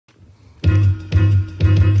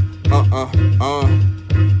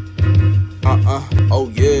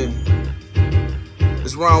Oh yeah.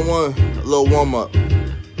 It's round one, a little warm up.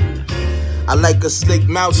 I like a slick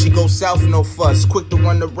mouth, she go south, no fuss. Quick to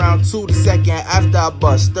run around two the second after I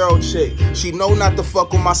bust. Thorough chick, she know not to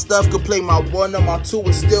fuck with my stuff. Could play my one or my two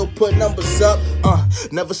and still put numbers up.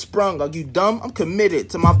 Never sprung, are you dumb? I'm committed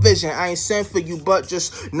to my vision. I ain't sent for you, but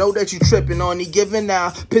just know that you tripping on any given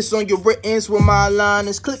now. Piss on your writtens when my line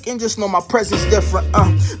is clicking. Just know my presence different.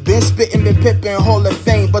 Been spitting, been pippin', Hall of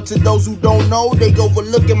Fame. But to those who don't know, they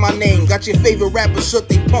overlooking my name. Got your favorite rapper shook,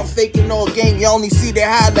 they pump faking all game. You only see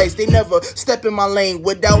their highlights, they never step in my lane.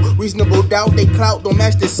 Without reasonable doubt, they clout don't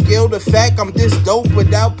match the skill. The fact I'm this dope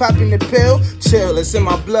without popping the pill. Chill, it's in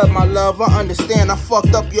my blood, my love, I understand. I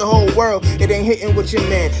fucked up your whole world, it ain't hitting with your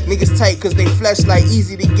man. Niggas tight cause they flesh like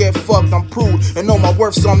easy to get fucked. I'm proved and know my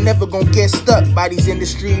worth, so I'm never gonna get stuck by these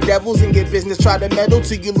industry devils. And get business, try to meddle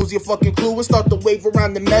till you lose your fucking clue and start to wave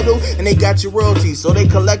around the metal. And they got your royalties, so they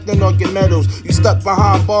collecting all your medals. You stuck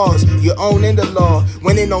behind bars, you owning the law.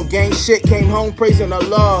 When ain't no gang shit, came home praising the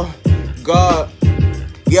law. God,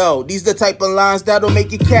 yo, these the type of lines that'll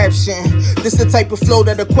make you caption. This the type of flow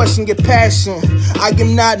that'll question your passion. I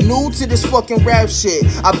am not new to this fucking rap shit.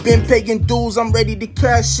 I've been paying dues, I'm ready to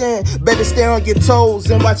cash in. Better stay on your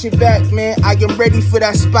toes and watch your back, man. I am ready for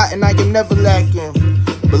that spot and I am never lacking.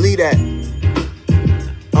 Believe that.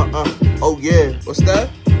 Oh yeah, what's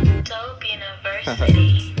that? D.O.P.E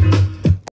University.